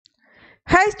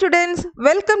Hi students,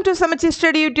 welcome to Samacheer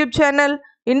Study YouTube channel.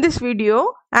 In this video,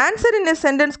 answer in a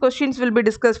sentence questions will be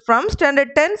discussed from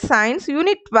Standard 10 Science,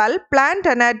 Unit 12, Plant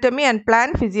Anatomy and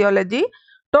Plant Physiology.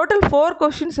 Total 4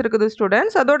 questions இருக்குது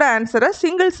students. அதோட answer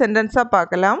single sentence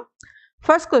பார்க்கலாம்.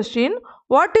 First question,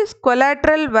 what is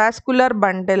collateral vascular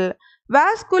bundle?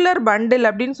 Vascular bundle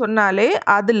அப்படின்னு சொன்னாலே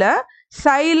அதில்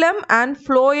xylem and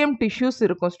phloem tissues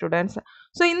இருக்கும் students.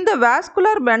 So இந்த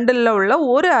vascular bundle உள்ள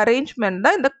ஒரு arrangement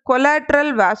தான் இந்த collateral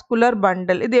vascular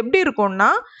bundle. இது எப்படி இருக்கும்னா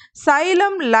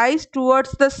xylem lies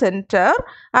towards the center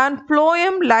and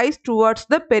phloem lies towards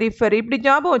the periphery. இப்படி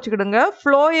ஞாபகம் வச்சுக்கிடுங்க.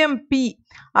 phloem P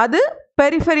அது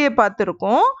பெரிஃபெரியை பார்த்து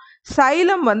இருக்கும்,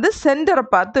 xylem வந்து சென்டரை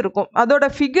பார்த்து இருக்கும். அதோட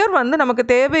ஃபிகர் வந்து நமக்கு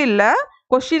தேவையில்லை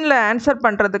கொஸ்டினில் ஆன்சர்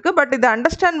பண்ணுறதுக்கு, பட் இதை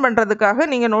அண்டர்ஸ்டாண்ட் பண்ணுறதுக்காக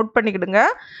நீங்கள் நோட் பண்ணிக்கிடுங்க.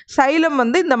 xylem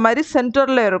வந்து இந்த மாதிரி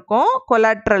சென்டரில் இருக்கும்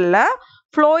கொலாட்ரலில்,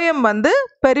 phloem வந்து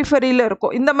பெரிஃபெரியில்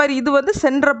இருக்கும். இந்த மாதிரி இது வந்து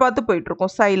சென்டரை பார்த்து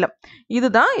போயிட்டுருக்கும் xylem.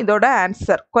 இதுதான் இதோட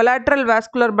answer. Collateral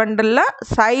vascular பண்டலில்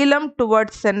xylem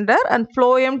towards centre and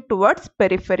phloem towards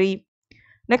periphery.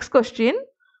 Next question,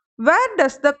 where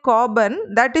does the carbon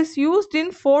that is used in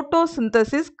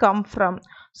photosynthesis come from?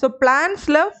 So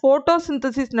பிளான்ஸில்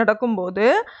photosynthesis நடக்கும்போது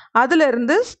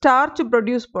அதிலிருந்து ஸ்டார்ச்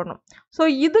ப்ரொடியூஸ் பண்ணும். ஸோ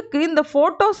இதுக்கு இந்த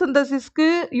ஃபோட்டோசிந்தசிஸ்க்கு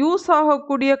யூஸ்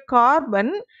ஆகக்கூடிய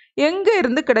கார்பன் எங்கே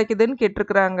இருந்து கிடைக்குதுன்னு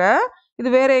கேட்டிருக்கிறாங்க.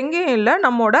 இது வேறு எங்கேயும் இல்லை,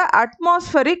 நம்மளோட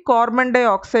அட்மாஸ்பரிக் கார்பன் டை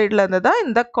ஆக்சைட்லேருந்து தான்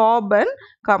இந்த கார்பன்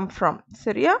கம் ஃப்ரம்.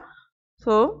 சரியா?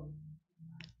 So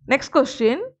next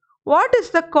question, what is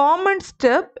the common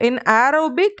step in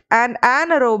aerobic and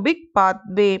anaerobic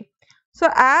pathway? So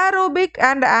aerobic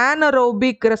and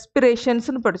anaerobic respirations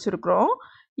படிச்சிருக்கிறோம்.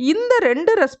 இந்த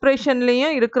ரெண்டு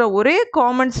ரெஸ்பிரேஷன்லேயும் இருக்கிற ஒரே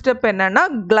காமன் ஸ்டெப் என்னன்னா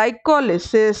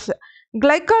கிளைகாலிசிஸ்.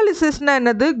 கிளைகாலிசிஸ்னா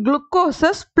என்னது?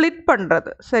 குளுக்கோஸை ஸ்பிளிட்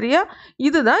பண்ணுறது. சரியா?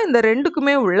 இதுதான் இந்த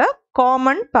ரெண்டுக்குமே உள்ள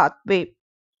common pathway.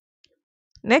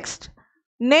 Next,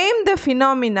 name the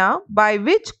phenomena by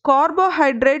which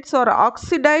carbohydrates are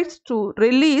oxidized to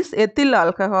release ethyl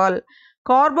alcohol.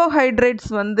 Carbohydrates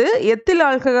வந்து எத்தில்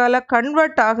ஆல்கஹாலை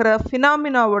கன்வெர்ட் ஆகிற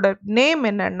ஃபினாமினாவோட நேம்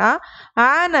என்னன்னா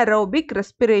ஆனரோபிக்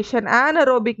ரெஸ்பிரேஷன்.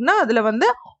 ஆனரோபிக்னா அதில் வந்து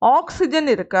ஆக்சிஜன்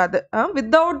இருக்காது.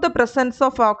 Without the presence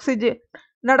of oxygen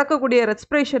நடக்கக்கூடிய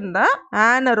ரெஸ்பிரேஷன் தான்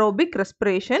ஆனரோபிக்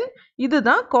ரெஸ்பிரேஷன்.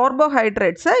 இதுதான்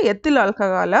கார்போஹைட்ரேட்ஸை எத்தில்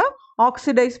ஆல்கஹாலை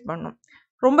ஆக்சிடைஸ் பண்ணும்.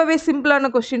 ரொம்பவே சிம்பிளான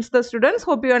கொஸ்டின்ஸ் தான் students.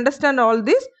 Hope you understand all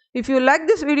this. If you like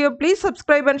this video, please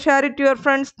subscribe and share it to your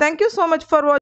friends. Thank you so much for watching.